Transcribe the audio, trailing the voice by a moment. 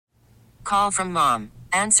Call from mom.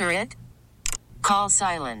 Answer it. Call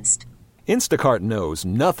silenced. Instacart knows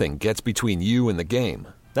nothing gets between you and the game.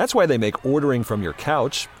 That's why they make ordering from your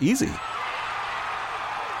couch easy.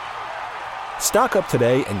 Stock up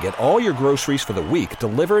today and get all your groceries for the week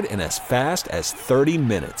delivered in as fast as 30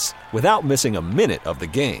 minutes without missing a minute of the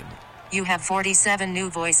game. You have 47 new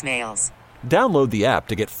voicemails. Download the app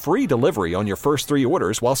to get free delivery on your first 3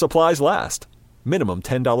 orders while supplies last. Minimum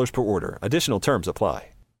 $10 per order. Additional terms apply.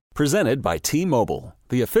 Presented by T-Mobile,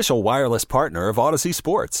 the official wireless partner of Odyssey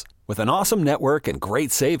Sports. With an awesome network and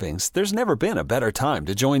great savings, there's never been a better time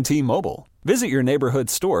to join T-Mobile. Visit your neighborhood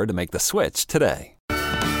store to make the switch today.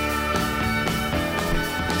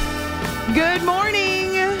 Good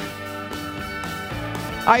morning.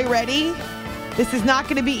 Are you ready? This is not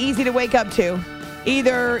going to be easy to wake up to.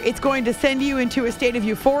 Either it's going to send you into a state of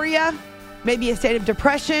euphoria, maybe a state of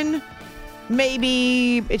depression,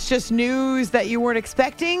 maybe it's just news that you weren't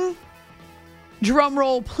expecting. Drum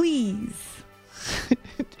roll, please.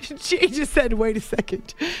 She just said, wait a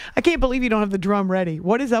second. I can't believe you don't have the drum ready.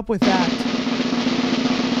 What is up with that?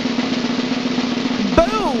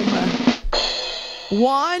 Boom.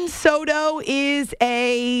 Juan Soto is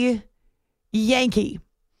a Yankee.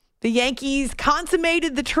 The Yankees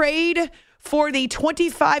consummated the trade for the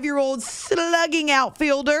 25-year-old slugging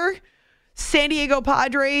outfielder. San Diego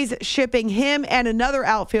Padres shipping him and another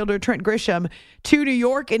outfielder, Trent Grisham, to New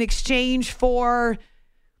York in exchange for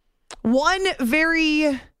one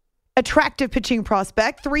very attractive pitching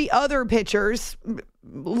prospect, 3 other pitchers,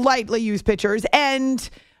 lightly used pitchers, and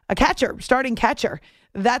a catcher, starting catcher.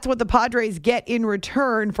 That's what the Padres get in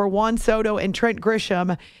return for Juan Soto and Trent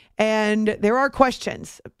Grisham. And there are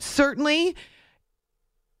questions. Certainly,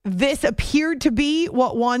 this appeared to be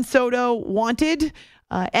what Juan Soto wanted.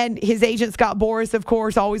 And his agent, Scott Boras, of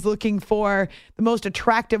course, always looking for the most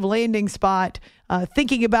attractive landing spot,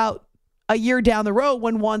 thinking about a year down the road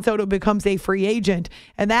when Juan Soto becomes a free agent.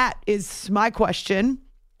 And that is my question,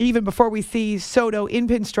 even before we see Soto in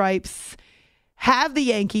pinstripes. Have the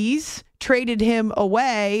Yankees traded him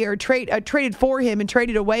away or traded for him and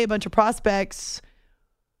traded away a bunch of prospects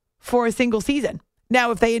for a single season?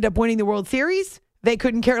 Now, if they end up winning the World Series, they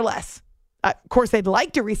couldn't care less. Of course, they'd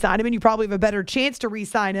like to re-sign him, and you probably have a better chance to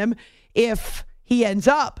re-sign him if he ends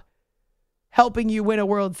up helping you win a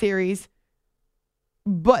World Series.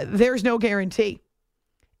 But there's no guarantee.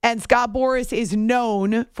 And Scott Boras is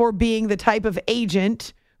known for being the type of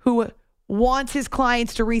agent who wants his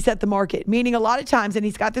clients to reset the market, meaning a lot of times, and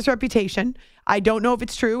he's got this reputation, I don't know if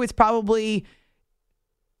it's true, it's probably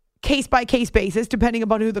case-by-case basis, depending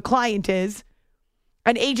upon who the client is.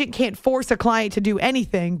 An agent can't force a client to do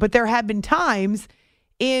anything, but there have been times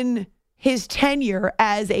in his tenure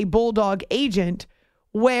as a Bulldog agent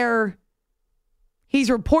where he's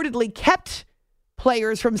reportedly kept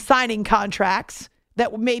players from signing contracts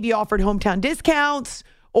that maybe offered hometown discounts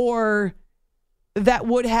or that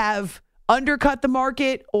would have undercut the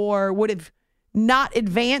market or would have not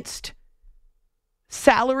advanced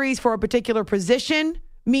salaries for a particular position,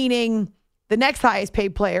 meaning the next highest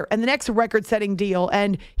paid player and the next record-setting deal,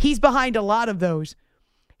 and he's behind a lot of those.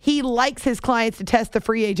 He likes his clients to test the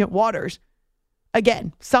free agent waters.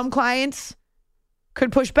 Again, some clients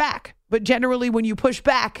could push back, but generally when you push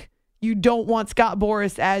back, you don't want Scott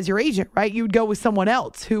Boras as your agent, right? You'd go with someone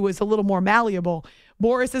else who was a little more malleable.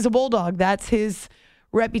 Boras is a Bulldog. That's his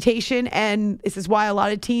reputation, and this is why a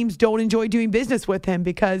lot of teams don't enjoy doing business with him,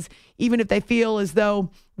 because even if they feel as though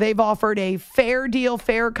they've offered a fair deal,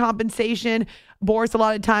 fair compensation, Boras a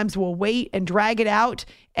lot of times will wait and drag it out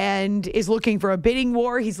and is looking for a bidding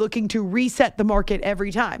war. He's looking to reset the market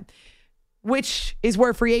every time, which is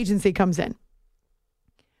where free agency comes in.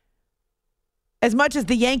 As much as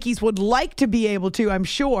the Yankees would like to be able to, I'm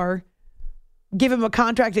sure, give him a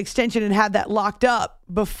contract extension and have that locked up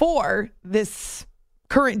before this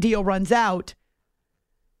current deal runs out,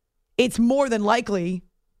 it's more than likely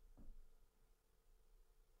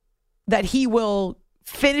that he will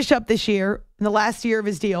finish up this year, in the last year of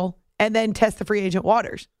his deal, and then test the free agent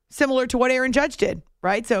waters. Similar to what Aaron Judge did,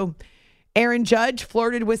 right? So Aaron Judge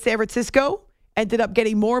flirted with San Francisco, ended up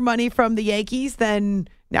getting more money from the Yankees than,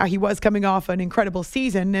 now he was coming off an incredible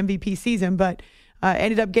season, MVP season, but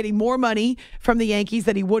ended up getting more money from the Yankees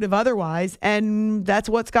than he would have otherwise. And that's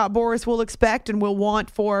what Scott Boras will expect and will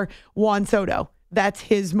want for Juan Soto. That's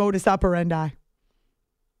his modus operandi.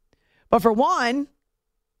 But for Juan,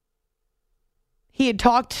 he had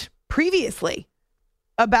talked previously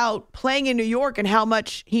about playing in New York and how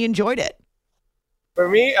much he enjoyed it. For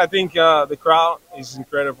me, I think the crowd is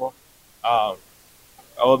incredible.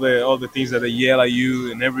 All the things that they yell at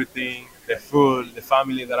you and everything, the food, the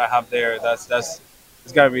family that I have there, that's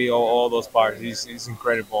it's got to be all those parts. He's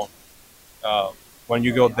incredible. When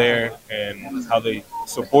you go there and how they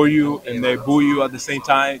support you and they boo you at the same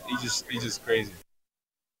time, it's just crazy.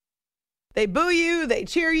 They boo you, they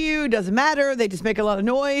cheer you, doesn't matter. They just make a lot of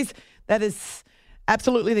noise. That is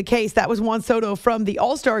absolutely the case. That was Juan Soto from the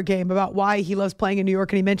All-Star game about why he loves playing in New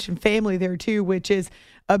York. And he mentioned family there too, which is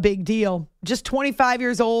a big deal. Just 25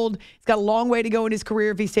 years old. He's got a long way to go in his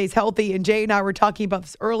career if he stays healthy. And Jay and I were talking about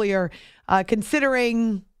this earlier,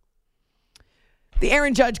 considering the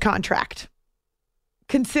Aaron Judge contract,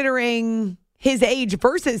 considering his age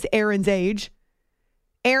versus Aaron's age.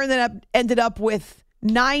 Aaron then ended up with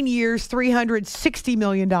 9 years, $360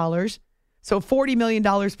 million. So $40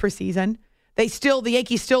 million per season. The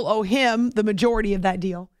Yankees still owe him the majority of that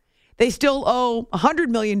deal. They still owe $100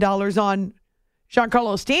 million on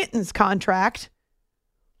Giancarlo Stanton's contract.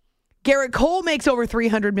 Garrett Cole makes over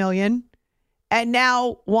 $300 million. And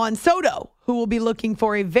now Juan Soto, who will be looking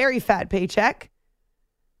for a very fat paycheck.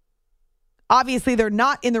 Obviously, they're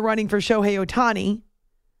not in the running for Shohei Ohtani.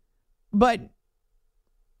 But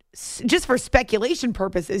just for speculation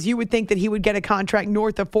purposes, you would think that he would get a contract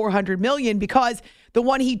north of $400 million because the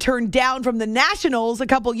one he turned down from the Nationals a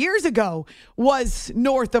couple years ago was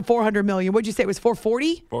north of $400 million. What'd you say? It was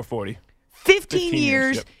 $440? $440. 15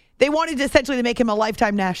 years. Yep. They wanted to essentially make him a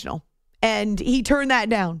lifetime National. And he turned that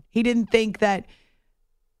down. He didn't think that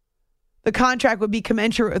the contract would be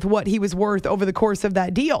commensurate with what he was worth over the course of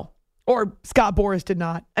that deal. Or Scott Boras did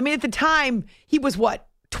not. I mean, at the time, he was what?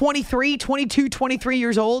 23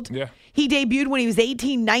 years old. Yeah. He debuted when he was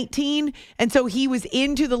 18, 19. And so he was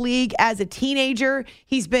into the league as a teenager.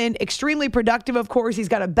 He's been extremely productive, of course. He's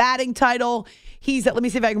got a batting title. He's, let me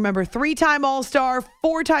see if I can remember, 3-time All-Star,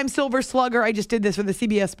 4-time Silver Slugger. I just did this for the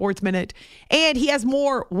CBS Sports Minute. And he has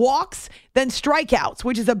more walks than strikeouts,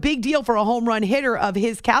 which is a big deal for a home run hitter of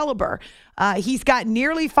his caliber. He's got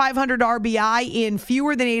nearly 500 RBI in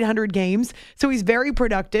fewer than 800 games. So he's very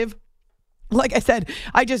productive. Like I said,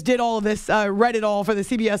 I just did all of this, read it all for the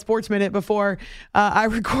CBS Sports Minute before I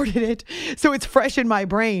recorded it. So it's fresh in my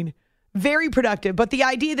brain. Very productive. But the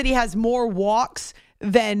idea that he has more walks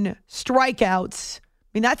than strikeouts, I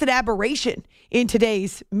mean, that's an aberration in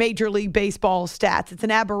today's Major League Baseball stats. It's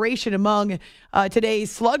an aberration among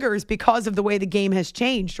today's sluggers because of the way the game has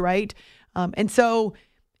changed, right? And so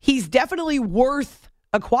he's definitely worth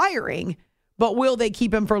acquiring, but will they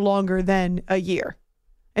keep him for longer than a year?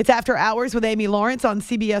 It's After Hours with Amy Lawrence on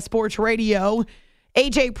CBS Sports Radio.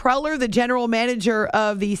 AJ Preller, the general manager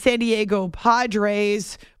of the San Diego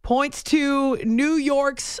Padres, points to New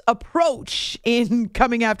York's approach in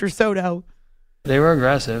coming after Soto. They were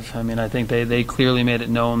aggressive. I mean, I think they clearly made it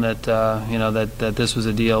known that that this was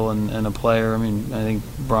a deal and a player. I mean, I think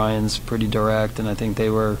Brian's pretty direct, and I think they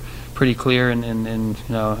were pretty clear. And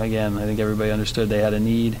again, I think everybody understood they had a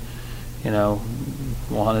need.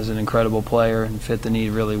 Juan is an incredible player and fit the need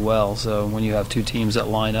really well. So when you have two teams that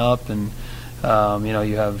line up and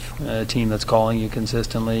you have a team that's calling you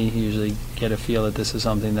consistently, you usually get a feel that this is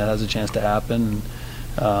something that has a chance to happen.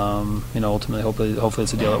 And ultimately, hopefully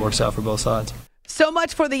it's a deal that works out for both sides. So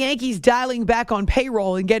much for the Yankees dialing back on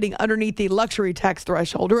payroll and getting underneath the luxury tax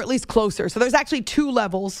threshold, or at least closer. So there's actually two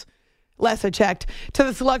levels, Lessa checked, to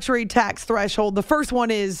this luxury tax threshold. The first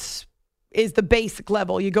one is the basic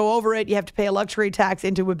level. You go over it, you have to pay a luxury tax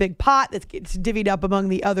into a big pot that gets divvied up among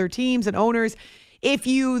the other teams and owners. If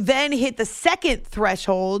you then hit the second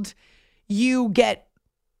threshold, you get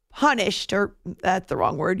punished, or that's the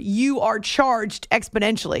wrong word. You are charged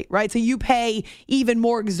exponentially, right? So you pay even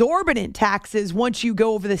more exorbitant taxes once you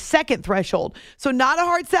go over the second threshold. So not a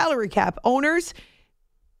hard salary cap. Owners,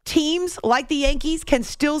 teams like the Yankees can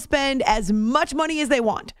still spend as much money as they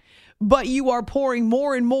want, but you are pouring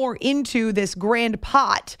more and more into this grand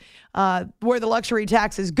pot where the luxury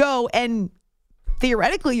taxes go. And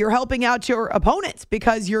theoretically, you're helping out your opponents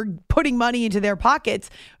because you're putting money into their pockets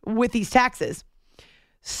with these taxes.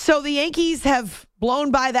 So the Yankees have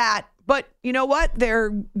blown by that. But you know what?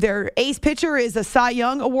 Their ace pitcher is a Cy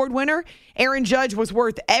Young Award winner. Aaron Judge was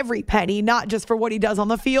worth every penny, not just for what he does on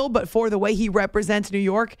the field, but for the way he represents New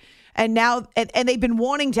York. And now, and they've been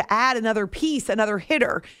wanting to add another piece, another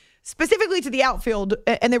hitter, specifically to the outfield,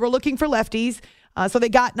 and they were looking for lefties. So they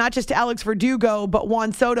got not just Alex Verdugo, but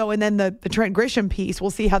Juan Soto, and then the Trent Grisham piece.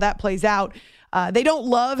 We'll see how that plays out. They don't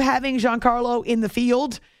love having Giancarlo in the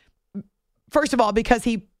field, first of all, because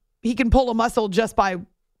he can pull a muscle just by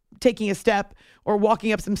taking a step or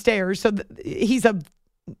walking up some stairs. So he's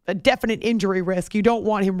a definite injury risk. You don't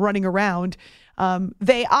want him running around.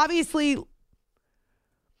 They obviously...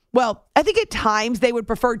 Well, I think at times they would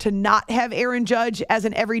prefer to not have Aaron Judge as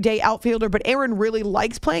an everyday outfielder, but Aaron really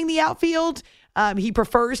likes playing the outfield. He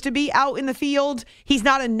prefers to be out in the field. He's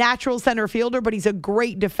not a natural center fielder, but he's a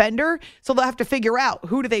great defender. So they'll have to figure out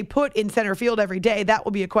who do they put in center field every day. That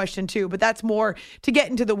will be a question too. But that's more to get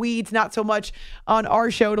into the weeds, not so much on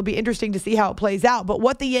our show. It'll be interesting to see how it plays out. But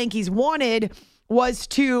what the Yankees wanted was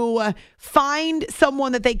to find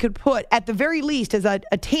someone that they could put at the very least as a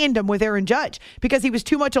tandem with Aaron Judge, because he was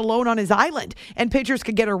too much alone on his island and pitchers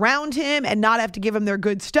could get around him and not have to give him their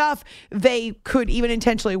good stuff. They could even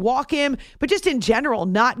intentionally walk him, but just in general,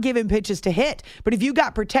 not give him pitches to hit. But if you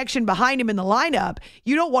got protection behind him in the lineup,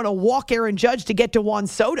 you don't want to walk Aaron Judge to get to Juan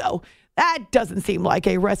Soto. That doesn't seem like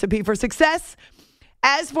a recipe for success.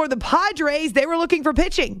 As for the Padres, they were looking for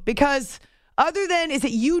pitching because other than, is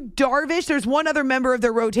it Yu Darvish? There's one other member of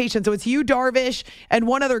their rotation. So it's Yu Darvish and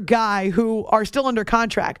one other guy who are still under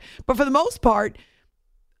contract. But for the most part,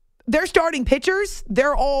 they're starting pitchers.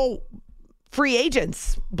 They're all free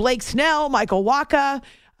agents. Blake Snell, Michael Wacha.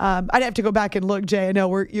 I'd have to go back and look, Jay. I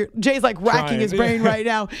know Jay's like racking his brain right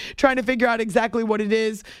now, trying to figure out exactly what it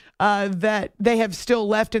is that they have still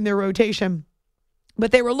left in their rotation.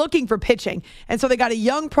 But they were looking for pitching. And so they got a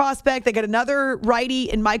young prospect. They got another righty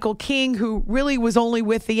in Michael King, who really was only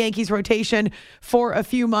with the Yankees rotation for a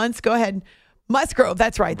few months. Go ahead. Musgrove,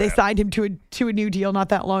 that's right. They signed him to a new deal not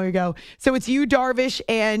that long ago. So it's Yu Darvish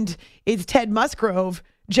and it's Ted Musgrove.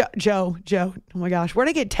 Joe. Oh my gosh. Where'd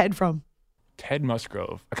I get Ted from? Ted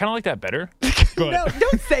Musgrove. I kind of like that better. No,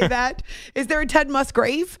 don't say that. Is there a Ted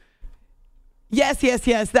Musgrave? Yes.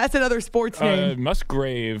 That's another sports name.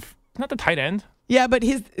 Musgrave. Not the tight end. Yeah, but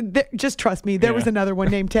just trust me, there was another one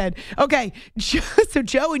named Ted. Okay, so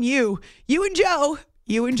Joe and you and Joe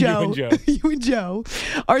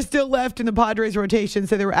are still left in the Padres rotation,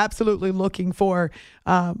 so they were absolutely looking for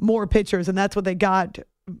more pitchers, and that's what they got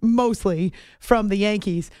mostly from the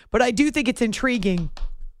Yankees. But I do think it's intriguing.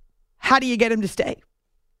 How do you get him to stay?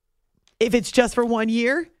 If it's just for 1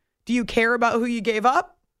 year, do you care about who you gave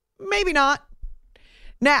up? Maybe not.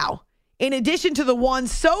 Now, in addition to the Juan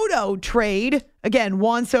Soto trade, again,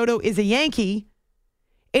 Juan Soto is a Yankee.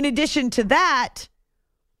 In addition to that,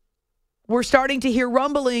 we're starting to hear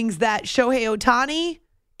rumblings that Shohei Ohtani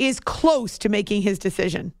is close to making his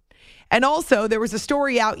decision. And also, there was a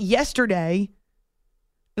story out yesterday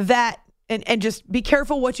that, and just be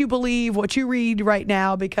careful what you believe, what you read right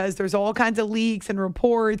now, because there's all kinds of leaks and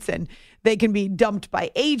reports, and they can be dumped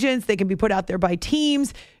by agents. They can be put out there by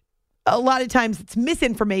teams. A lot of times it's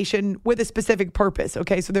misinformation with a specific purpose.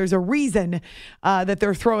 Okay, so there's a reason that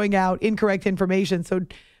they're throwing out incorrect information. So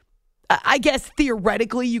I guess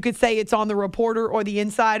theoretically you could say it's on the reporter or the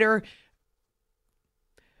insider.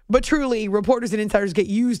 But truly, reporters and insiders get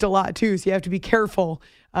used a lot too. So you have to be careful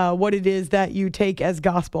what it is that you take as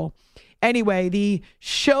gospel. Anyway, the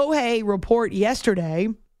Shohei report yesterday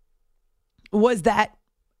was that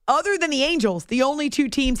other than the Angels, the only two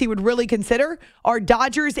teams he would really consider are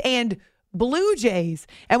Dodgers and Blue Jays.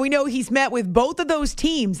 And we know he's met with both of those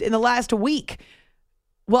teams in the last week.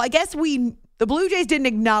 Well, I guess the Blue Jays didn't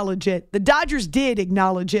acknowledge it. The Dodgers did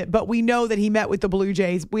acknowledge it, but we know that he met with the Blue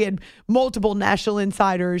Jays. We had multiple national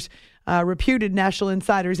insiders, reputed national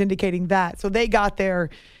insiders indicating that. So they got their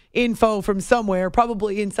info from somewhere,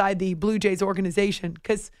 probably inside the Blue Jays organization,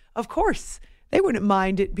 because, of course, they wouldn't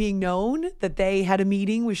mind it being known that they had a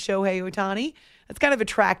meeting with Shohei Ohtani. That's kind of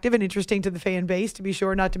attractive and interesting to the fan base, to be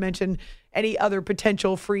sure, not to mention any other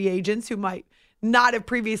potential free agents who might not have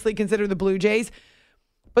previously considered the Blue Jays.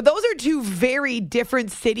 But those are two very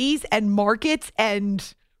different cities and markets,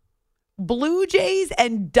 and Blue Jays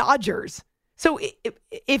and Dodgers. So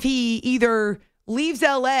if he either leaves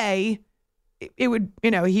LA, he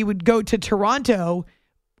would go to Toronto,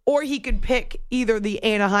 or he could pick either the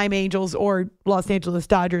Anaheim Angels or Los Angeles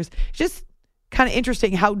Dodgers. It's just kind of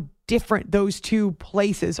interesting how different those two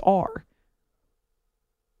places are.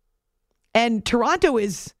 And Toronto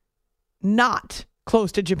is not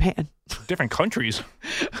close to Japan. Different countries.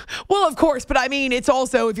 Well, of course, but I mean, it's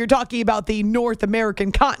also, if you're talking about the North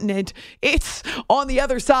American continent, it's on the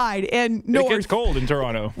other side and north. It gets cold in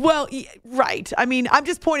Toronto. Well, right. I mean, I'm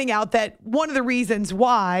just pointing out that one of the reasons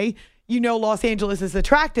why Los Angeles is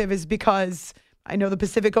attractive is because I know the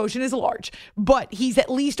Pacific Ocean is large, but he's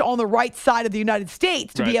at least on the right side of the United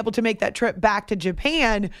States to be able to make that trip back to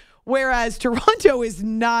Japan, whereas Toronto is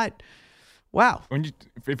not. Wow.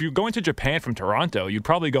 If you're going to Japan from Toronto, you'd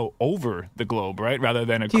probably go over the globe, right? Rather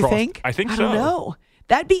than across. Do you think? I think so. I don't know.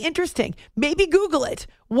 That'd be interesting. Maybe Google it.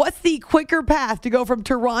 What's the quicker path to go from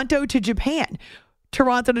Toronto to Japan?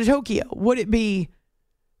 Toronto to Tokyo? Would it be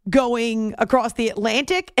going across the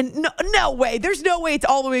Atlantic? And no way. There's no way it's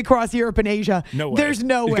all the way across Europe and Asia. No way. There's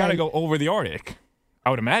no way. You got to go over the Arctic. I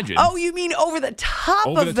would imagine. Oh, you mean over the top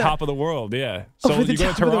over of the top of the world, yeah. So Over the you go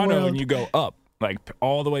to top of the Toronto world. and you go up, like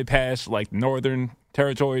all the way past like northern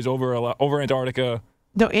territories over Antarctica.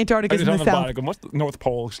 No, Antarctica's in on the the south. bottom. What's the North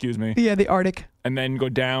Pole? Excuse me. Yeah, the Arctic. And then go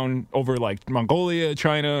down over like Mongolia,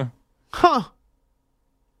 China, Huh.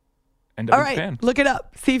 and All right, look it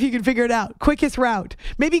up. See if you can figure it out. Quickest route.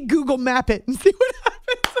 Maybe Google map it and see what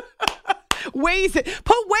happens. Waze it.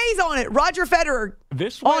 Put Waze on it. Roger Federer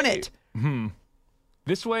This way, on it.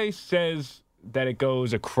 This way says that it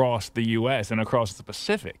goes across the U.S. and across the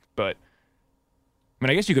Pacific, but I mean,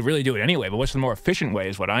 I guess you could really do it anyway. But what's the more efficient way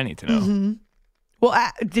is what I need to know. Mm-hmm.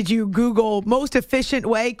 Well, did you Google most efficient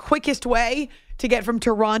way, quickest way to get from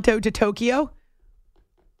Toronto to Tokyo?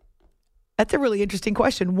 That's a really interesting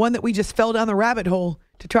question. One that we just fell down the rabbit hole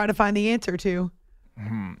to try to find the answer to.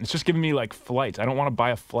 It's just giving me like flights. I don't want to buy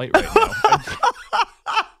a flight right now.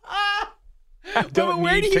 But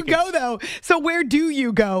where do you go, though? So where do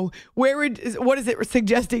you go? What is it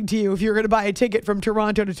suggesting to you if you're going to buy a ticket from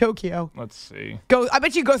Toronto to Tokyo? Let's see. I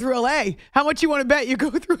bet you go through L.A. How much you want to bet you go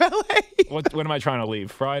through L.A.? When am I trying to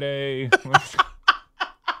leave? Friday?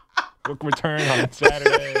 Return on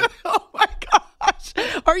Saturday? Oh, my gosh.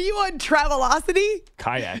 Are you on Travelocity?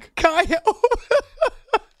 Kayak.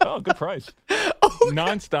 Oh, good price.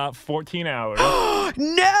 Nonstop, 14 hours.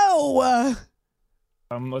 No.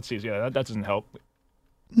 Let's see. Yeah, that doesn't help.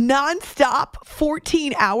 Nonstop,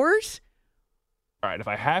 14 hours? All right, if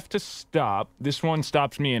I have to stop, this one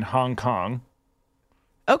stops me in Hong Kong.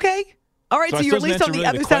 Okay. All right, so you're at least on the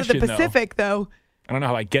other side of the Pacific, though. I don't know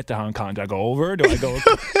how I get to Hong Kong. Do I go over? Do I go...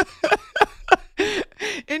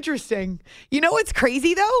 Interesting. You know what's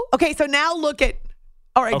crazy, though? Okay, so now look at...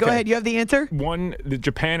 All right, Go ahead. You have the answer? The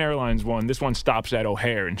Japan Airlines one, this one stops at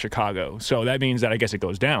O'Hare in Chicago. So that means that I guess it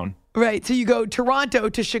goes down. Right. So you go Toronto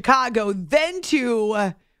to Chicago, then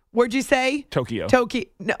to, where'd you say? Tokyo.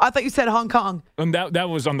 No, I thought you said Hong Kong. And that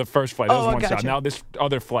was on the first flight. That was one stop. Gotcha. Now this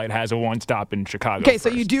other flight has a one stop in Chicago. Okay, first. so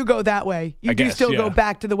you do go that way. You do still go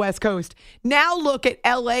back to the West Coast. Now look at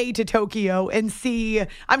L.A. to Tokyo and see.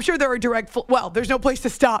 I'm sure there are direct. Well, there's no place to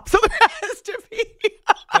stop, so there has to be.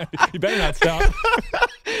 You better not stop.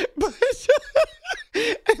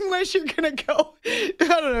 Unless you're gonna go, I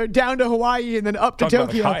don't know, down to Hawaii and then up to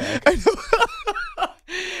Tokyo.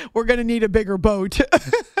 We're gonna need a bigger boat.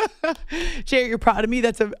 Jay, you're proud of me.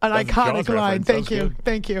 That's an iconic line.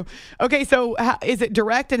 Thank you. Okay, so is it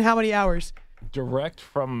direct and how many hours? Direct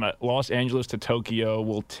from Los Angeles to Tokyo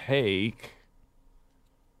will take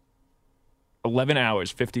 11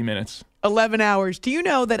 hours, 50 minutes. 11 hours. Do you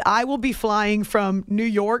know that I will be flying from New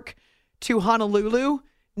York to Honolulu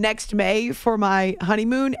next May for my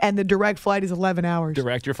honeymoon, and the direct flight is 11 hours.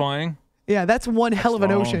 Direct you're flying? Yeah, that's one hell of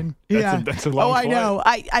an ocean. That's a long flight. I know.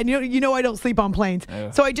 I know. You know I don't sleep on planes.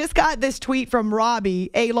 Yeah. So I just got this tweet from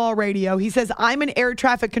Robbie, A-Law Radio. He says, I'm an air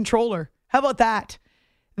traffic controller. How about that?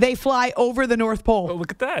 They fly over the North Pole. Oh,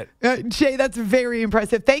 look at that. Jay, that's very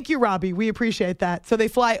impressive. Thank you, Robbie. We appreciate that. So they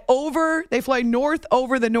fly north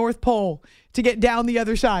over the North Pole to get down the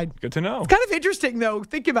other side. Good to know. It's kind of interesting, though.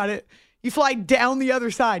 Think about it. You fly down the other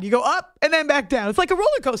side. You go up and then back down. It's like a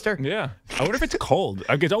roller coaster. Yeah. I wonder if it's cold.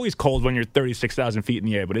 It's always cold when you're 36,000 feet in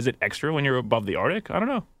the air, but is it extra when you're above the Arctic? I don't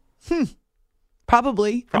know.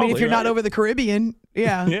 Probably. I mean, if you're not over the Caribbean.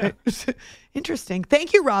 Yeah. Yeah. Interesting.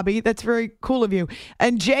 Thank you, Robbie. That's very cool of you.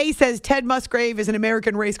 And Jay says Ted Musgrave is an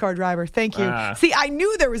American race car driver. Thank you. See, I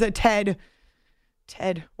knew there was a Ted.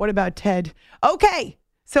 Ted. What about Ted? Okay.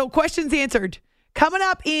 So questions answered. Coming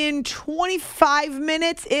up in 25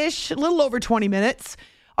 minutes-ish, a little over 20 minutes,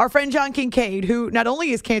 our friend John Kincade, who not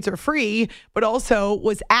only is cancer-free, but also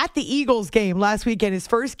was at the Eagles game last weekend, his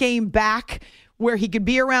first game back where he could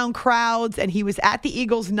be around crowds, and he was at the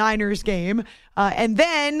Eagles-Niners game. And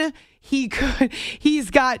then he's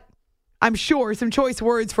got, I'm sure, some choice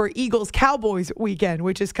words for Eagles-Cowboys weekend,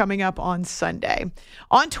 which is coming up on Sunday.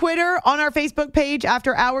 On Twitter, on our Facebook page,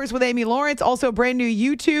 After Hours with Amy Lawrence, also brand new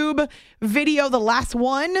YouTube video, the last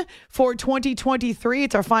one for 2023.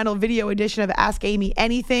 It's our final video edition of Ask Amy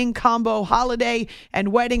Anything, combo holiday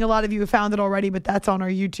and wedding. A lot of you have found it already, but that's on our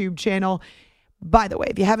YouTube channel. By the way,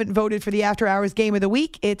 if you haven't voted for the After Hours Game of the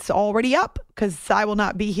Week, it's already up because I will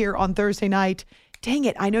not be here on Thursday night. Dang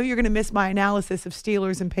it. I know you're going to miss my analysis of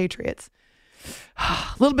Steelers and Patriots.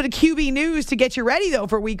 little bit of QB news to get you ready, though,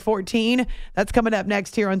 for Week 14. That's coming up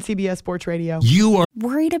next here on CBS Sports Radio. You are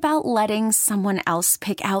Worried about letting someone else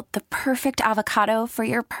pick out the perfect avocado for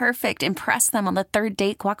your perfect impress them on the third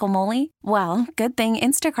date guacamole? Well, good thing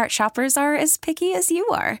Instacart shoppers are as picky as you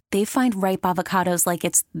are. They find ripe avocados like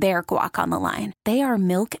it's their guac on the line. They are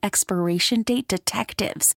milk expiration date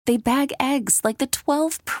detectives. They bag eggs like the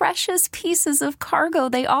 12 precious pieces of cargo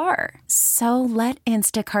they are. So let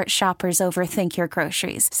Instacart shoppers overthink your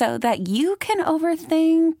groceries so that you can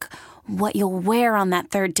overthink what you'll wear on that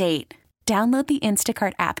third date. Download the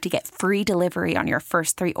Instacart app to get free delivery on your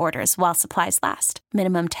first 3 orders while supplies last.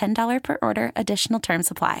 Minimum $10 per order. Additional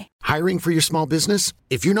terms apply. Hiring for your small business?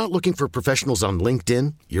 If you're not looking for professionals on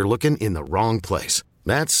LinkedIn, you're looking in the wrong place.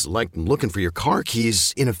 That's like looking for your car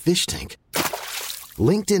keys in a fish tank.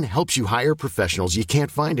 LinkedIn helps you hire professionals you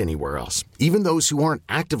can't find anywhere else, even those who aren't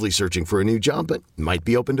actively searching for a new job but might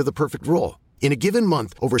be open to the perfect role. In a given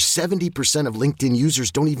month, over 70% of LinkedIn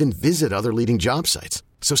users don't even visit other leading job sites.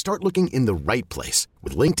 So start looking in the right place.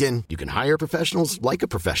 With LinkedIn, you can hire professionals like a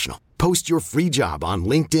professional. Post your free job on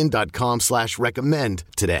linkedin.com/recommend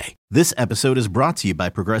today. This episode is brought to you by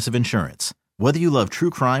Progressive Insurance. Whether you love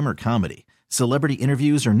true crime or comedy, celebrity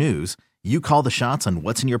interviews or news, you call the shots on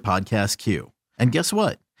what's in your podcast queue. And guess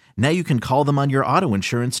what? Now you can call them on your auto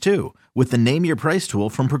insurance too with the Name Your Price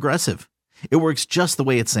tool from Progressive. It works just the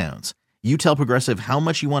way it sounds. You tell Progressive how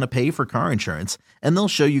much you want to pay for car insurance, and they'll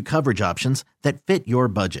show you coverage options that fit your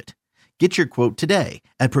budget. Get your quote today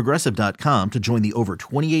at Progressive.com to join the over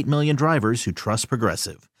 28 million drivers who trust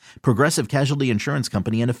Progressive. Progressive Casualty Insurance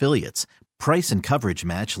Company and Affiliates. Price and coverage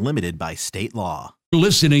match limited by state law.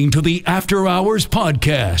 listening to the After Hours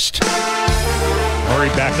Podcast. Murray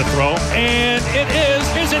back to throw, and it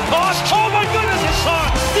is it caught? Oh my goodness, it's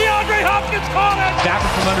caught! DeAndre Hopkins caught it! Back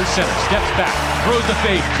from under center, steps back, throws the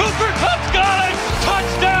fade. Cooper Kupp's got it!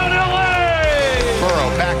 Touchdown LA! Burrow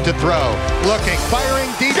back to throw, looking, firing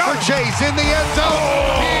deep for Chase in the end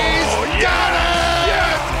zone. He's got it!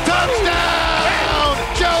 Yes! Touchdown!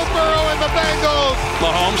 Joe Burrow and the Bengals.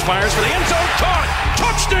 Mahomes fires for the end zone, caught!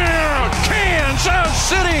 Touchdown! Kansas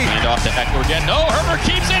City! And off to Eckler again. No, Herbert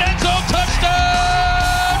keeps it, end zone, touchdown!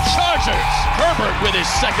 Chargers! Herbert with his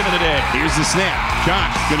second of the day. Here's the snap.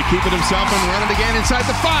 Josh going to keep it himself and run it again inside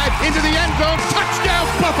the 5, into the end zone. Touchdown,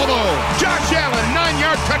 Buffalo! Josh Allen,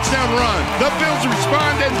 9-yard touchdown run. The Bills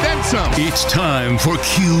respond and then some. It's time for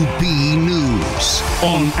QB News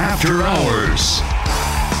on After Hours.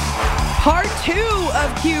 Part 2 of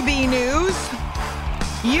QB News.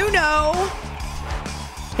 You know,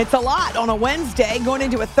 it's a lot on a Wednesday going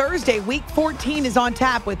into a Thursday. Week 14 is on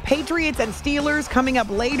tap with Patriots and Steelers coming up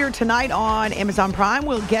later tonight on Amazon Prime.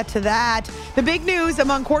 We'll get to that. The big news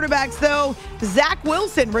among quarterbacks, though, Zach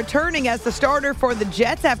Wilson returning as the starter for the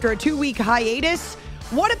Jets after a 2-week hiatus.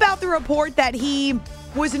 What about the report that he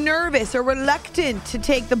was nervous or reluctant to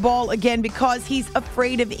take the ball again because he's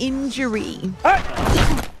afraid of injury?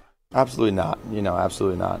 Absolutely not.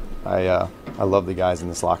 Absolutely not. I love the guys in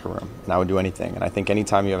this locker room, and I would do anything. And I think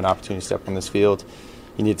anytime you have an opportunity to step on this field,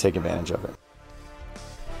 you need to take advantage of it.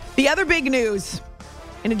 The other big news,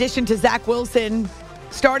 in addition to Zach Wilson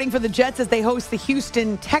starting for the Jets as they host the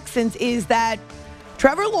Houston Texans, is that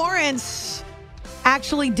Trevor Lawrence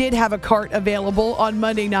actually did have a cart available on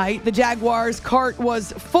Monday night. The Jaguars' cart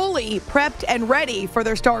was fully prepped and ready for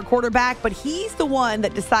their star quarterback, but he's the one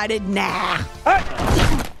that decided, nah.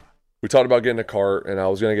 We talked about getting a cart, and I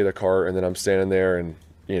was going to get a cart, and then I'm standing there, and,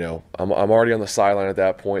 I'm already on the sideline at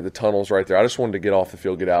that point. The tunnel's right there. I just wanted to get off the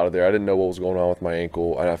field, get out of there. I didn't know what was going on with my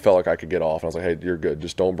ankle, and I felt like I could get off. And I was like, hey, you're good.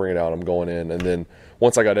 Just don't bring it out. I'm going in. And then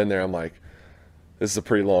once I got in there, I'm like, this is a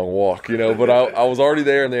pretty long walk, But I was already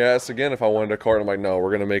there, and they asked again if I wanted a cart. I'm like, no, we're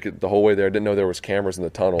going to make it the whole way there. I didn't know there was cameras in the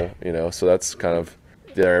tunnel, So that's kind of,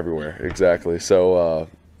 they're everywhere. Exactly. So,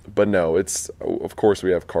 but no, of course we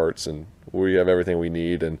have carts, and we have everything we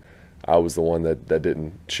need, and I was the one that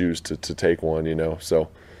didn't choose to take one, So you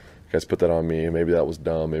guys put that on me. Maybe that was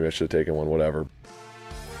dumb. Maybe I should have taken one, whatever.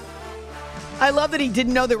 I love that he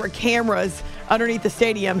didn't know there were cameras underneath the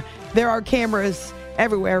stadium. There are cameras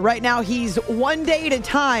everywhere. Right now, he's one day at a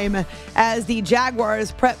time as the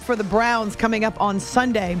Jaguars prep for the Browns coming up on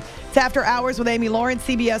Sunday. It's After Hours with Amy Lawrence,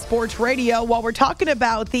 CBS Sports Radio. While we're talking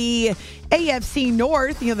about the AFC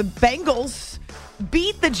North, the Bengals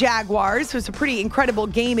beat the Jaguars. It was a pretty incredible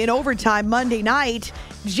game in overtime Monday night.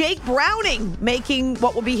 Jake Browning making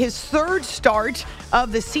what will be his third start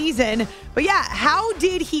of the season. But yeah, how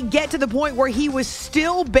did he get to the point where he was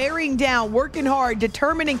still bearing down, working hard,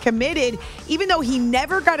 determined and committed, even though he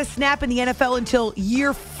never got a snap in the NFL until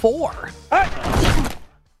year 4?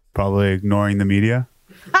 Probably ignoring the media.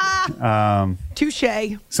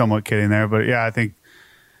 Touche. Somewhat kidding there, but yeah, I think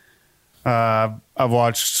I've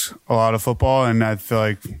watched a lot of football, and I feel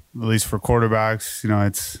like, at least for quarterbacks,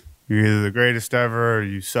 it's you're either the greatest ever or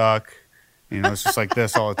you suck. It's just like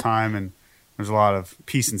this all the time, and there's a lot of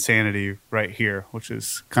peace and sanity right here, which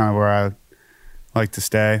is kind of where I like to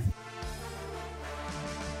stay.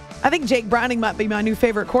 I think Jake Browning might be my new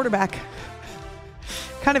favorite quarterback.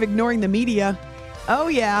 Kind of ignoring the media. Oh,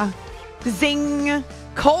 yeah. Zing.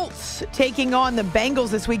 Colts taking on the Bengals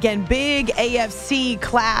this weekend. Big AFC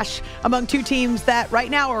clash among two teams that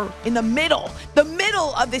right now are in the middle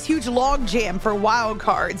of this huge log jam for wild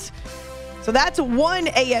cards. So that's one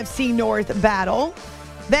AFC North battle.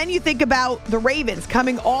 Then you think about the Ravens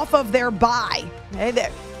coming off of their bye.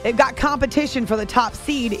 They've got competition for the top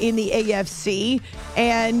seed in the AFC.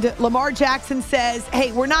 And Lamar Jackson says,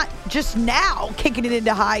 hey, we're not just now kicking it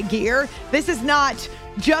into high gear. This is not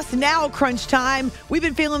just now crunch time. We've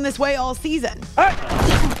been feeling this way all season.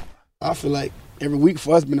 I feel like every week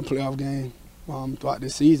for us has been a playoff game throughout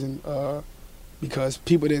this season because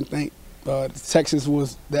people didn't think Texas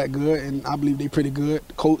was that good, and I believe they pretty good.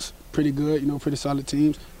 The Colts, pretty good, pretty solid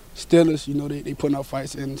teams. Steelers, they putting up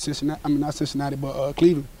fights in Cincinnati. I mean, not Cincinnati, but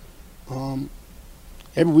Cleveland.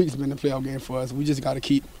 Every week's been a playoff game for us. We just got to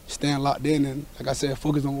keep staying locked in and, like I said,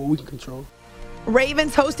 focus on what we can control.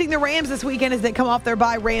 Ravens hosting the Rams this weekend as they come off their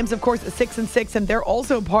bye. Rams, of course, at 6-6, and they're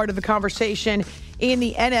also part of the conversation in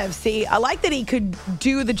the NFC. I like that he could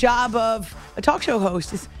do the job of a talk show host,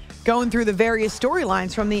 just going through the various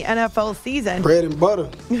storylines from the NFL season. Bread and butter,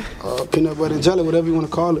 peanut butter and jelly, whatever you want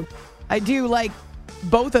to call it. I do like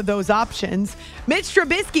both of those options. Mitch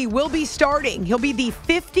Trubisky will be starting. He'll be the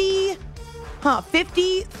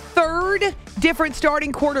 53rd different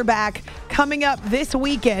starting quarterback coming up this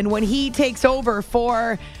weekend when he takes over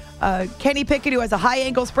for Kenny Pickett, who has a high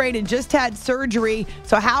ankle sprain and just had surgery.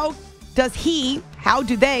 So how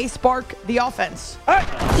do they spark the offense?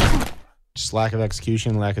 Just lack of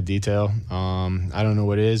execution, lack of detail. I don't know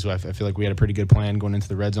what it is. I feel like we had a pretty good plan going into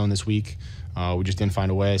the red zone this week. We just didn't find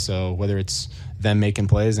a way. So whether it's them making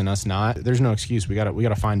plays and us not, there's no excuse. We got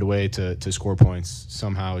to find a way to score points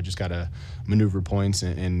somehow. We just got to maneuver points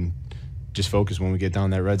and just focus when we get down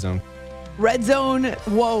that red zone. Red zone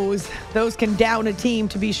woes, those can down a team,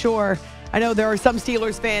 to be sure. I know there are some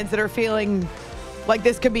Steelers fans that are feeling like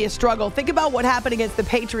this could be a struggle. Think about what happened against the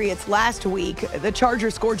Patriots last week. The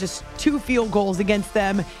Chargers scored just 2 field goals against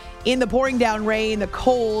them in the pouring down rain, the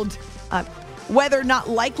cold. Weather not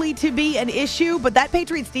likely to be an issue, but that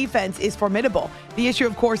Patriots defense is formidable. The issue,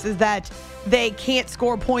 of course, is that they can't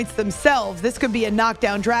score points themselves. This could be a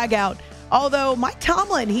knockdown dragout. Although Mike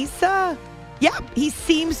Tomlin, he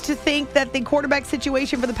seems to think that the quarterback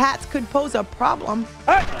situation for the Pats could pose a problem.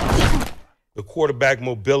 The quarterback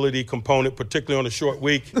mobility component, particularly on a short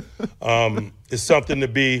week, is something to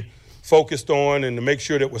be focused on and to make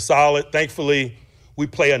sure that we're solid. Thankfully, we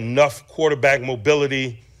play enough quarterback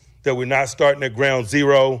mobility that we're not starting at ground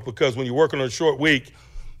zero, because when you're working on a short week,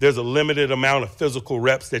 there's a limited amount of physical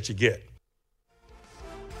reps that you get.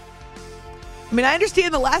 I mean, I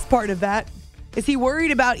understand the last part of that. Is he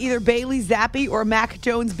worried about either Bailey Zappi or Mac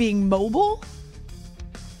Jones being mobile?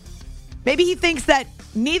 Maybe he thinks that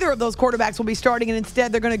neither of those quarterbacks will be starting, and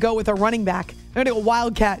instead they're going to go with a running back. They're going to go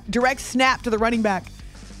wildcat, direct snap to the running back.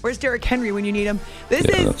 Where's Derrick Henry when you need him?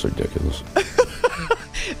 That's ridiculous.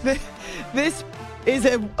 This is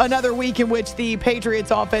another week in which the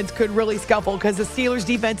Patriots offense could really scuffle because the Steelers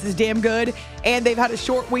defense is damn good, and they've had a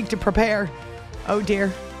short week to prepare. Oh,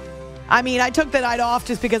 dear. I mean, I took the night off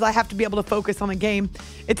just because I have to be able to focus on the game.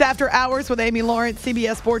 It's After Hours with Amy Lawrence,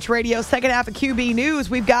 CBS Sports Radio. Second half of QB News,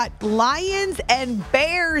 we've got Lions and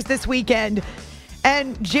Bears this weekend.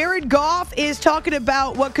 And Jared Goff is talking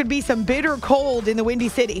about what could be some bitter cold in the Windy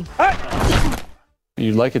City.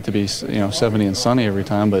 You'd like it to be, 70 and sunny every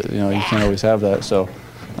time, but, you can't always have that. So,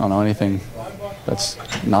 I don't know, anything that's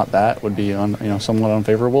not that would be, somewhat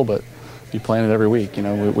unfavorable, but you plan it every week.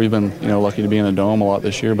 We've been, lucky to be in a dome a lot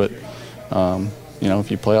this year, but if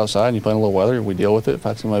you play outside and you play in a little weather, we deal with it. I've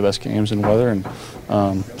had some of my best games in weather, and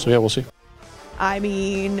we'll see. I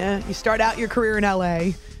mean, you start out your career in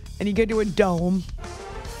L.A., and you go to a dome.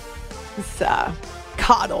 It's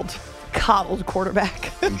coddled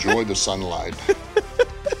quarterback. Enjoy the sunlight.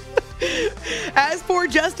 As for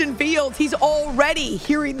Justin Fields, he's already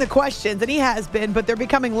hearing the questions, and he has been, but they're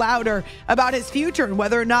becoming louder about his future and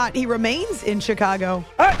whether or not he remains in Chicago.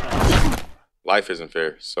 Life isn't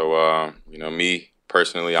fair. So, me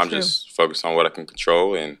personally, I'm just focused on what I can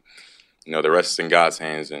control, and, the rest is in God's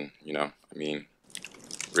hands. And,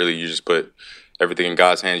 really you just put everything in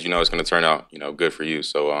God's hands, it's going to turn out, good for you.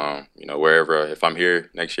 So, wherever, if I'm here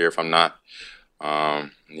next year, if I'm not,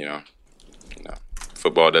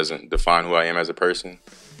 football doesn't define who I am as a person.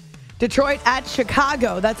 Detroit at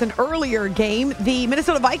Chicago. That's an earlier game. The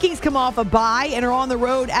Minnesota Vikings come off a bye and are on the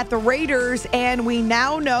road at the Raiders, and we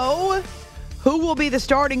now know who will be the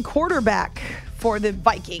starting quarterback for the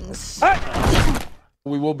Vikings.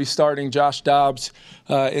 We will be starting Josh Dobbs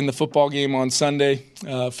in the football game on Sunday.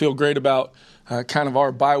 Feel great about kind of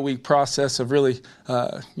our bye week process of really,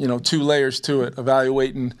 2 layers to it,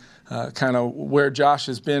 evaluating kind of where Josh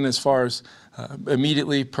has been as far as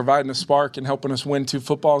immediately providing a spark and helping us win 2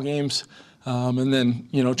 football games, and then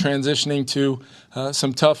transitioning to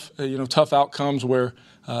some tough outcomes where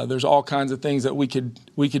there's all kinds of things that we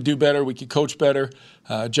could do better, we could coach better.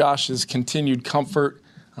 Josh's continued comfort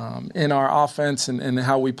in our offense and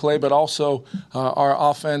how we play, but also our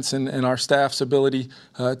offense and our staff's ability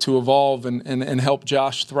to evolve and help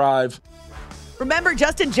Josh thrive. Remember,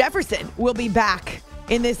 Justin Jefferson will be back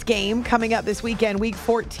in this game coming up this weekend, week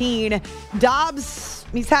 14. Dobbs,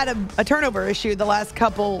 he's had a turnover issue the last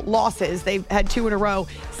couple losses. They've had 2 in a row,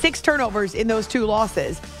 6 turnovers in those 2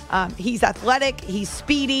 losses. He's athletic, he's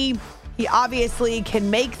speedy. He obviously can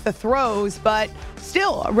make the throws, but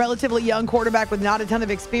still a relatively young quarterback with not a ton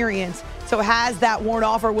of experience. So has that worn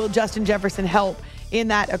off, or will Justin Jefferson help in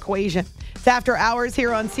that equation? It's After Hours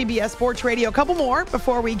here on CBS Sports Radio. A couple more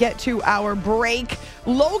before we get to our break.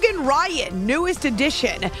 Logan Ryan, newest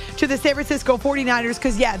addition to the San Francisco 49ers,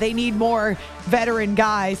 because, they need more veteran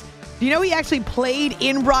guys. Do you know he actually played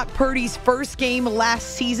in Brock Purdy's first game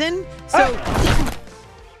last season? So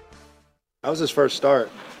that was his first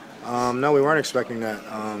start. No, we weren't expecting that.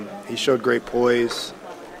 He showed great poise.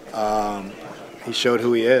 He showed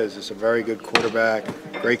who he is. He's a very good quarterback,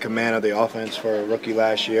 great command of the offense for a rookie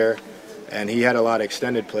last year. And he had a lot of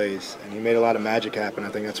extended plays, and he made a lot of magic happen. I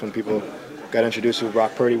think that's when people got introduced to who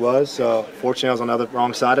Brock Purdy was. So fortunately, I was on the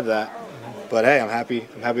wrong side of that. But, hey, I'm happy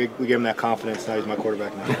we gave him that confidence. Now he's my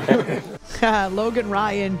quarterback now. Logan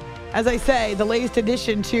Ryan, as I say, the latest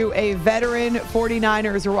addition to a veteran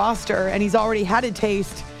 49ers roster, and he's already had a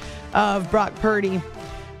taste of Brock Purdy.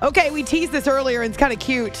 Okay, we teased this earlier, and it's kind of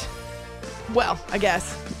cute. Well, I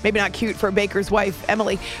guess. Maybe not cute for Baker's wife,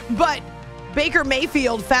 Emily. But Baker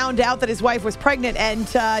Mayfield found out that his wife was pregnant and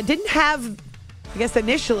didn't have, I guess,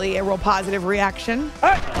 initially a real positive reaction.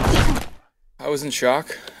 I was in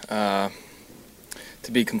shock. To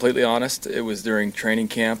be completely honest, it was during training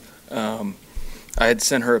camp. I had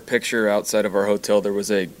sent her a picture outside of our hotel. There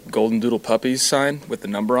was a Golden Doodle Puppies sign with the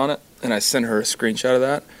number on it, and I sent her a screenshot of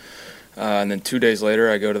that. And then 2 days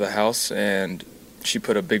later, I go to the house, and she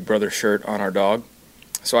put a Big Brother shirt on our dog.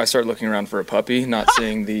 So I started looking around for a puppy, not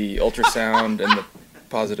seeing the ultrasound and the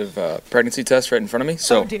positive pregnancy test right in front of me.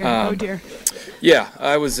 So, oh dear. Yeah,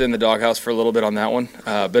 I was in the doghouse for a little bit on that one.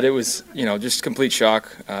 But it was, just complete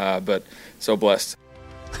shock, but so blessed.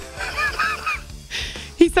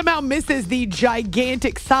 He somehow misses the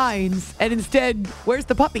gigantic signs, and instead, where's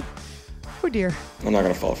the puppy? Oh, dear. I'm not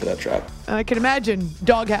going to fall for that trap. I can imagine.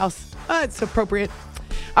 Doghouse. It's appropriate.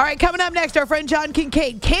 All right, coming up next, our friend John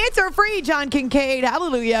Kincade. Cancer-free John Kincade.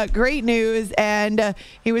 Hallelujah. Great news. And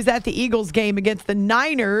he was at the Eagles game against the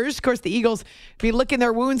Niners. Of course, the Eagles be licking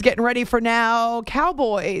their wounds, getting ready for now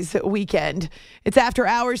Cowboys weekend. It's After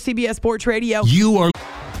Hours, CBS Sports Radio.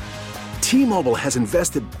 T-Mobile has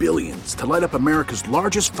invested billions to light up America's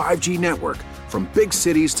largest 5G network, from big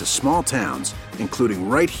cities to small towns, including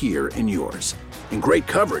right here in yours. And great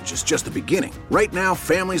coverage is just the beginning. Right now,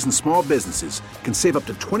 families and small businesses can save up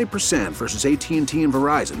to 20% versus AT&T and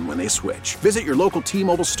Verizon when they switch. Visit your local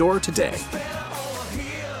T-Mobile store today.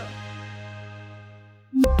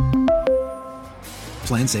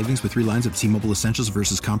 Plan savings with 3 lines of T-Mobile Essentials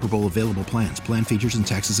versus comparable available plans. Plan features and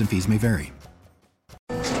taxes and fees may vary.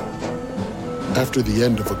 After the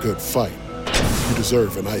end of a good fight, you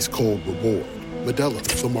deserve an ice-cold reward. Modelo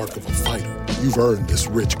is the mark of a fighter. You've earned this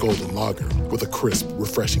rich golden lager with a crisp,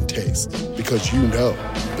 refreshing taste. Because you know,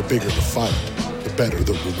 the bigger the fight, the better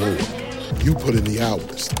the reward. You put in the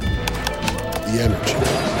hours, the energy,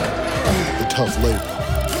 the tough labor.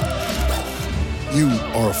 You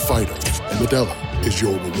are a fighter, and Modelo is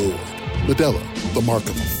your reward. Modelo, the mark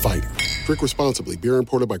of a fighter. Drink responsibly. Beer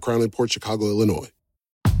imported by Crown Imports, Chicago, Illinois.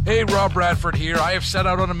 Hey, Rob Bradford here. I have set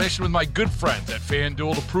out on a mission with my good friends at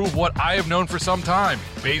FanDuel to prove what I have known for some time.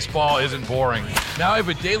 Baseball isn't boring. Now I have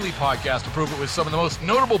a daily podcast to prove it with some of the most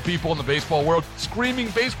notable people in the baseball world, screaming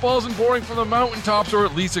baseball isn't boring from the mountaintops, or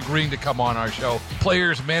at least agreeing to come on our show.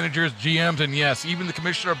 Players, managers, GMs, and yes, even the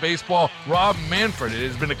commissioner of baseball, Rob Manfred. It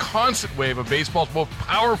has been a constant wave of baseball's most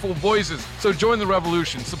powerful voices. So join the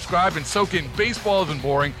revolution. Subscribe and soak in Baseball Isn't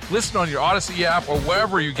Boring. Listen on your Odyssey app or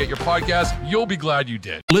wherever you get your podcasts. You'll be glad you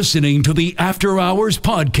did. Listening to the After Hours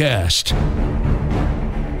Podcast.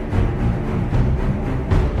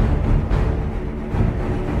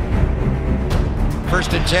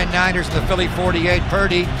 First and 10, Niners, the Philly 48.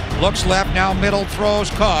 Purdy looks left, now middle, throws,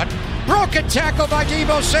 caught. Broken tackle by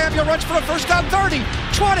Deebo Samuel, runs for a first down, 30,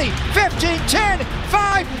 20, 15, 10,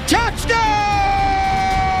 5, touchdown!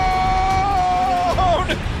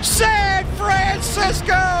 San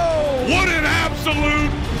Francisco! What an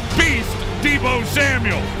absolute beast, Deebo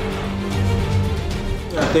Samuel!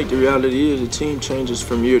 I think the reality is the team changes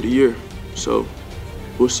from year to year. So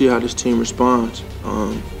we'll see how this team responds.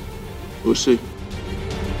 We'll see.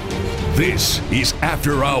 This is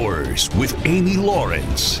After Hours with Amy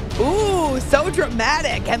Lawrence. Ooh, so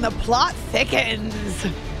dramatic, and the plot thickens.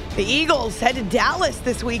 The Eagles head to Dallas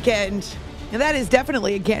this weekend, and that is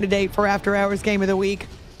definitely a candidate for After Hours Game of the Week.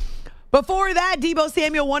 Before that, Deebo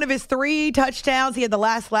Samuel, one of his 3 touchdowns. He had the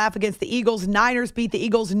last laugh against the Eagles. Niners beat the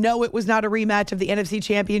Eagles. No, it was not a rematch of the NFC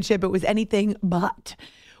Championship. It was anything but.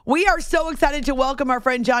 We are so excited to welcome our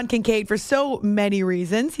friend John Kincade for so many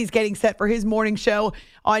reasons. He's getting set for his morning show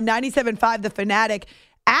on 97.5 The Fanatic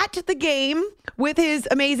at the game with his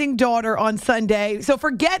amazing daughter on Sunday. So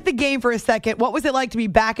forget the game for a second. What was it like to be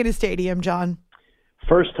back in a stadium, John?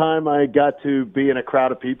 First time I got to be in a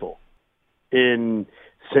crowd of people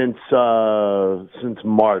since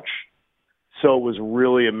March. So it was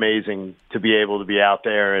really amazing to be able to be out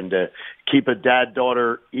there and to keep a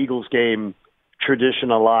dad-daughter Eagles game tradition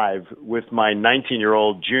alive with my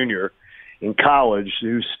 19-year-old junior in college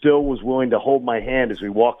who still was willing to hold my hand as we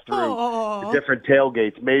walked through the different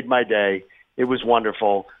tailgates. Made my day. It was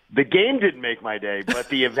wonderful. The game didn't make my day, but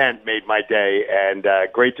the event made my day. And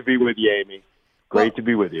great to be with you, Amy. Great to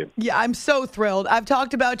be with you. Yeah, I'm so thrilled. I've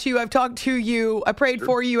talked about you. I've talked to you. I prayed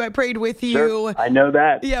for you. I prayed with you. Sure. I know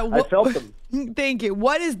that. Yeah, I felt them. Thank you.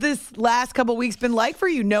 What has this last couple of weeks been like for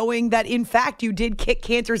you, knowing that, in fact, you did kick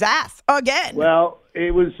cancer's ass again? Well,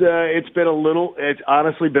 it was. It's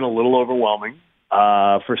honestly been a little overwhelming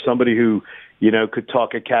for somebody who, could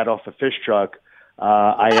talk a cat off a fish truck.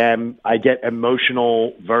 I get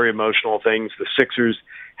emotional, very emotional things. The Sixers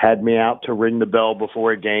had me out to ring the bell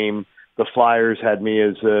before a game. The Flyers had me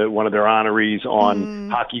as one of their honorees on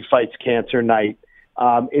Hockey Fights Cancer Night.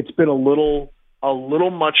 It's been a little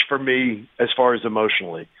much for me as far as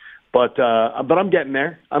emotionally, but I'm getting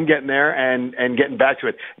there. I'm getting there and getting back to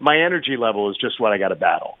it. My energy level is just what I got to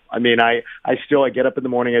battle. I mean, I get up in the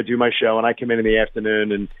morning, I do my show, and I come in the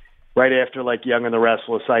afternoon, and right after like Young and the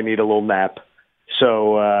Restless, I need a little nap.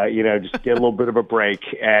 So just get a little bit of a break,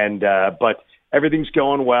 and but everything's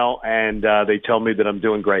going well, and they tell me that I'm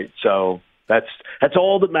doing great. So that's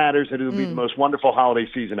all that matters, and it'll be the most wonderful holiday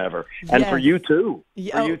season ever. And for you too.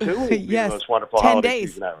 For you too, it'll be the most wonderful holiday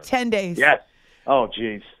season ever. 10 days. Yes. Oh,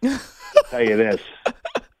 geez. I'll tell you this.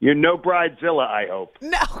 You're no bridezilla, I hope.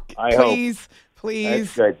 No,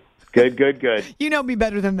 Please. That's good. Good. You know me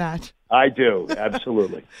better than that. I do,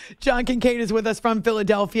 absolutely. John Kincade is with us from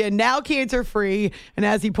Philadelphia, now cancer-free, and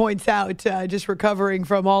as he points out, just recovering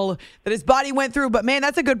from all that his body went through. But, man,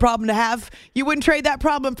 that's a good problem to have. You wouldn't trade that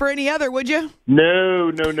problem for any other, would you? No.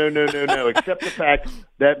 Except the fact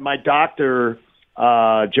that my doctor,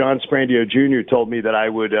 John Sprandio Jr., told me that I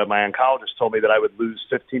would, my oncologist told me that I would lose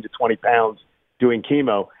 15 to 20 pounds doing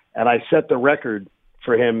chemo, and I set the record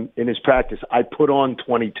for him in his practice. I put on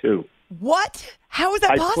 22. What? How is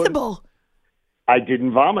that possible? I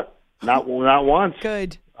didn't vomit. Not once.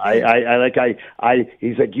 Good.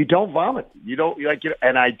 He's like, you don't vomit. You don't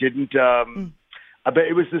and I didn't. But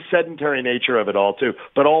it was the sedentary nature of it all too.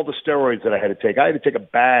 But all the steroids that I had to take a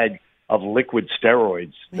bag of liquid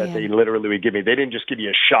steroids that they literally would give me. They didn't just give me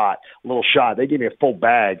a little shot. They gave me a full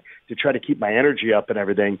bag to try to keep my energy up and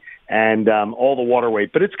everything, and all the water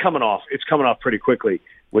weight. But it's coming off. It's coming off pretty quickly,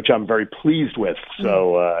 which I'm very pleased with.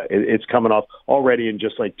 So it's coming off already in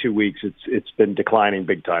just like 2 weeks. It's been declining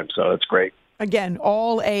big time, so that's great. Again,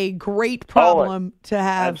 all a great problem to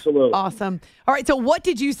have. Absolutely. Awesome. All right, so what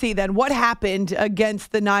did you see then? What happened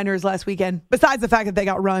against the Niners last weekend, besides the fact that they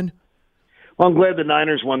got run? Well, I'm glad the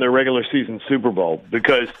Niners won their regular season Super Bowl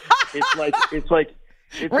because it's like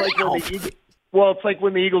when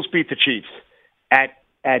the Eagles beat the Chiefs at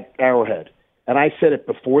Arrowhead. and I said it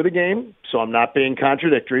before the game, so I'm not being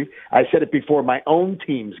contradictory. I said it before my own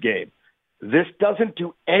team's game. This doesn't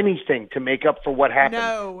do anything to make up for what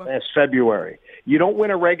happened last February. You don't win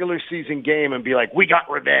a regular season game and be like, "We got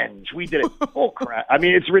revenge. We did it." Oh crap! I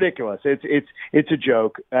mean, it's ridiculous. It's a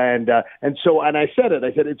joke. And I said it.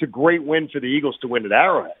 I said it's a great win for the Eagles to win at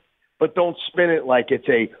Arrowhead, but don't spin it like it's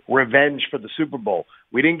a revenge for the Super Bowl.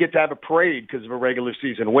 We didn't get to have a parade because of a regular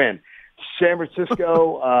season win. San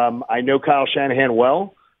Francisco. I know Kyle Shanahan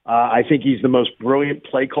well. I think he's the most brilliant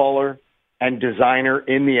play caller and designer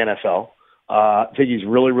in the NFL. I think he's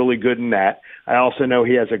really, really good in that. I also know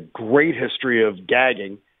he has a great history of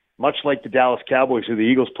gagging, much like the Dallas Cowboys, who the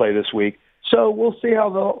Eagles play this week. So we'll see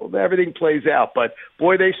how everything plays out. But,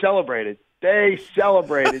 boy, they celebrated.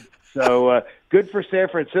 So good for San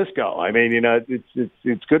Francisco. I mean,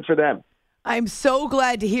 it's good for them. I'm so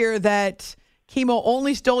glad to hear that chemo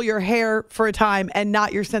only stole your hair for a time and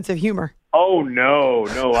not your sense of humor. Oh, no,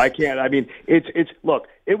 I can't. I mean, look,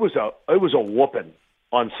 it was a whooping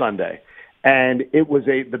on Sunday. And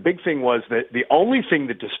the big thing was that the only thing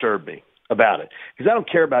that disturbed me about it, because I don't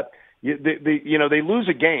care about, they lose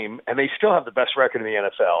a game and they still have the best record in the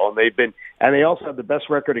NFL, and they also have the best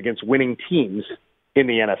record against winning teams in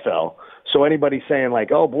the NFL. So anybody saying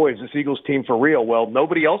like, "Oh boy, is this Eagles team for real?" Well,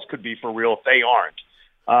 nobody else could be for real if they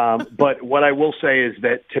aren't. But what I will say is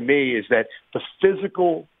that to me is that the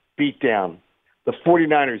physical beatdown, the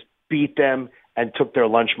 49ers beat them and took their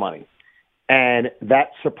lunch money. And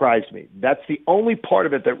that surprised me. That's the only part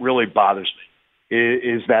of it that really bothers me,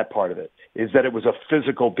 is that part of it, is that it was a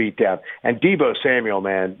physical beatdown. And Deebo Samuel,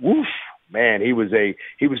 man, he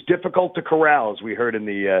was difficult to corral, as we heard in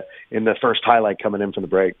the first highlight coming in from the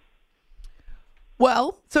break.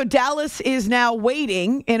 Well, so Dallas is now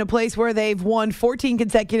waiting in a place where they've won 14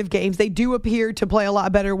 consecutive games. They do appear to play a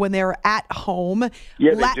lot better when they're at home.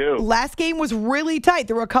 Yeah, they do. Last game was really tight.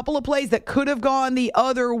 There were a couple of plays that could have gone the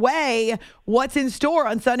other way. What's in store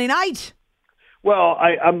on Sunday night? Well,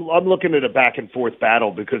 I'm looking at a back-and-forth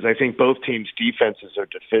battle because I think both teams' defenses are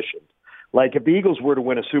deficient. Like, if the Eagles were to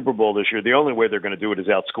win a Super Bowl this year, the only way they're going to do it is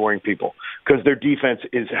outscoring people because their defense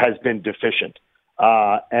has been deficient.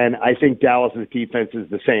 And I think Dallas's defense is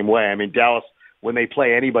the same way. I mean, Dallas, when they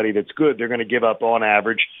play anybody that's good, they're going to give up on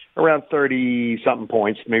average around 30-something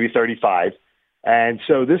points, maybe 35. And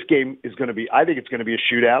so this game is going to be, I think it's going to be a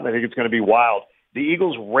shootout, and I think it's going to be wild. The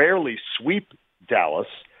Eagles rarely sweep Dallas,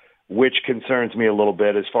 which concerns me a little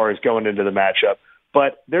bit as far as going into the matchup.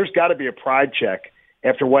 But there's got to be a pride check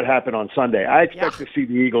after what happened on Sunday. I expect to see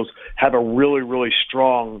the Eagles have a really, really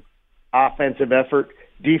strong offensive effort.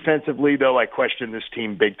 Defensively, though, I question this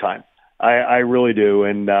team big time. I really do.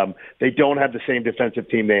 And they don't have the same defensive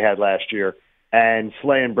team they had last year. And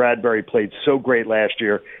Slay and Bradbury played so great last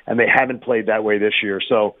year, and they haven't played that way this year.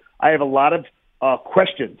 So I have a lot of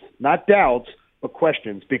questions, not doubts, but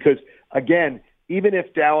questions. Because, again, even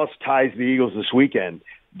if Dallas ties the Eagles this weekend,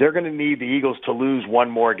 they're going to need the Eagles to lose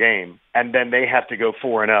one more game, and then they have to go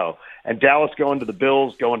 4-0. And Dallas going to the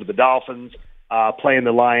Bills, going to the Dolphins, playing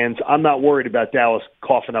the Lions. I'm not worried about Dallas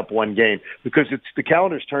coughing up one game because the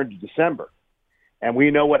calendar's turned to December. And we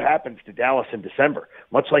know what happens to Dallas in December,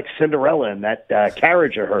 much like Cinderella and that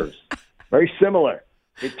carriage of hers. Very similar.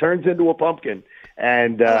 It turns into a pumpkin.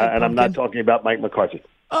 And I'm not talking about Mike McCarthy.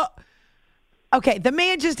 Okay, the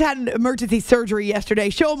man just had an emergency surgery yesterday.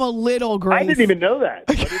 Show him a little grace. I didn't even know that.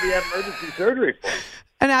 What did he have emergency surgery for?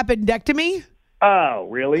 An appendectomy? Oh,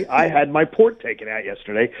 really? I had my port taken out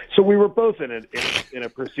yesterday, so we were both in a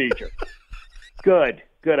procedure. Good.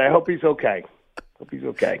 I hope he's okay.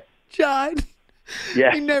 John,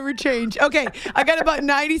 yeah, you never change. Okay, I got about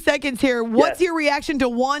 90 seconds here. What's your reaction to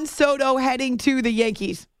Juan Soto heading to the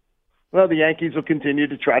Yankees? Well, the Yankees will continue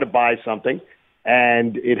to try to buy something,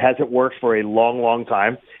 and it hasn't worked for a long, long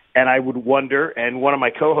time. And I would wonder, and one of my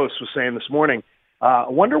co-hosts was saying this morning, I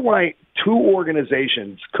wonder why two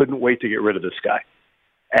organizations couldn't wait to get rid of this guy.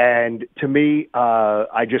 And to me,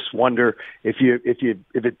 I just wonder if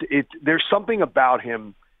there's something about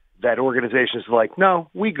him that organizations are like, no,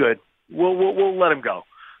 we good. We'll let him go.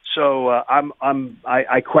 So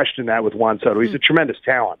I question that with Juan Soto. He's a tremendous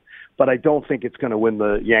talent, but I don't think it's going to win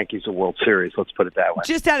the Yankees a World Series. Let's put it that way.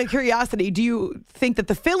 Just out of curiosity, do you think that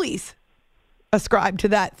the Phillies ascribe to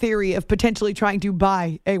that theory of potentially trying to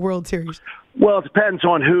buy a World Series? Well, it depends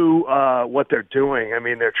on what they're doing. I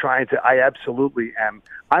mean, they're trying to. I absolutely am.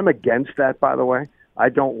 I'm against that, by the way. I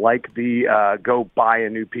don't like the go buy a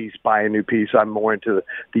new piece. I'm more into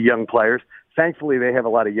the young players. Thankfully, they have a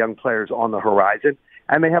lot of young players on the horizon,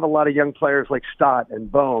 and they have a lot of young players like Stott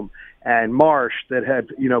and Bohm and Marsh that have,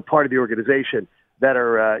 part of the organization that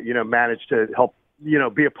are, managed to help,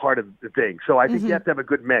 be a part of the thing. So I think you have to have a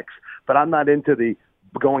good mix. But I'm not into the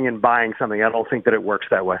going and buying something. I don't think that it works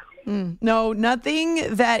that way. No,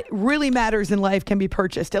 nothing that really matters in life can be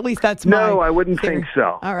purchased. At least that's my No, I wouldn't theory. think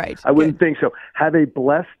so. All right. I wouldn't think so. Have a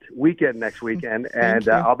blessed weekend next weekend, and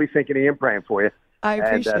I'll be thinking of you and praying for you. I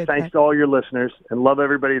appreciate and thanks that. to all your listeners, and love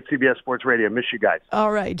everybody at CBS Sports Radio. Miss you guys.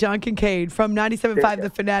 All right, John Kincade from 97.5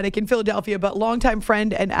 The Fanatic in Philadelphia, but longtime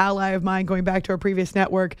friend and ally of mine going back to our previous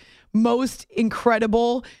network. Most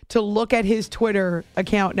incredible to look at his Twitter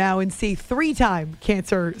account now and see 3-time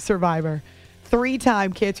cancer survivor.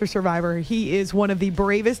 3-time cancer survivor. He is one of the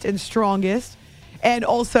bravest and strongest and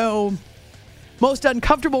also most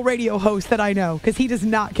uncomfortable radio host that I know because he does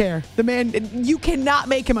not care. The man, you cannot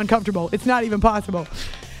make him uncomfortable. It's not even possible.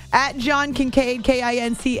 At John Kincade,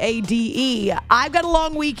 Kincade. I've got a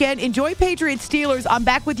long weekend. Enjoy Patriots Steelers. I'm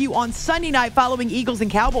back with you on Sunday night following Eagles and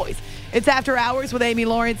Cowboys. It's After Hours with Amy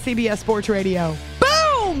Lawrence, CBS Sports Radio.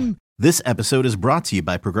 Boom! This episode is brought to you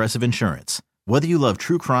by Progressive Insurance. Whether you love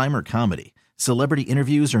true crime or comedy, celebrity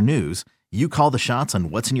interviews or news, you call the shots on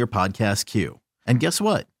what's in your podcast queue. And guess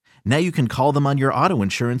what? Now you can call them on your auto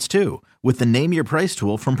insurance too with the Name Your Price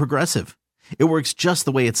tool from Progressive. It works just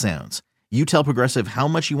the way it sounds. You tell Progressive how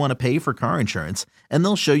much you want to pay for car insurance, and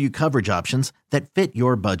they'll show you coverage options that fit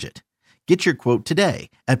your budget. Get your quote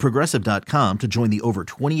today at Progressive.com to join the over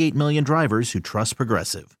 28 million drivers who trust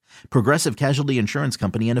Progressive. Progressive Casualty Insurance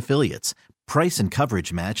Company and Affiliates. Price and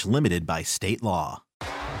coverage match limited by state law.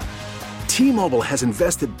 T-Mobile has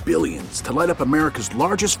invested billions to light up America's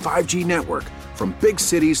largest 5G network, from big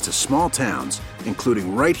cities to small towns,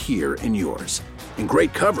 including right here in yours. And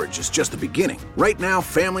great coverage is just the beginning. Right now,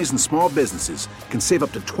 families and small businesses can save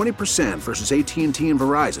up to 20% versus AT&T and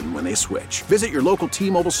Verizon when they switch. Visit your local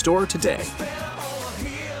T-Mobile store today.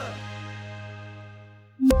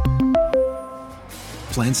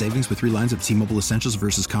 Plan savings with 3 lines of T-Mobile Essentials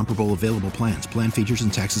versus comparable available plans. Plan features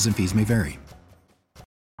and taxes and fees may vary.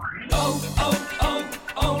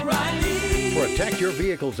 Protect your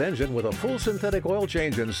vehicle's engine with a full synthetic oil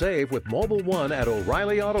change and save with Mobil 1 at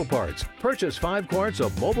O'Reilly Auto Parts. Purchase 5 quarts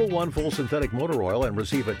of Mobil 1 full synthetic motor oil and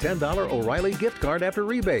receive a $10 O'Reilly gift card after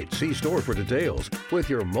rebate. See store for details. With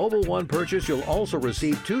your Mobil 1 purchase, you'll also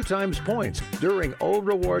receive 2 times points during O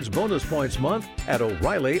Rewards Bonus Points Month at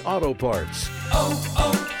O'Reilly Auto Parts.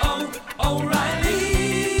 O'Reilly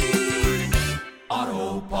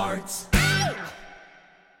Auto Parts.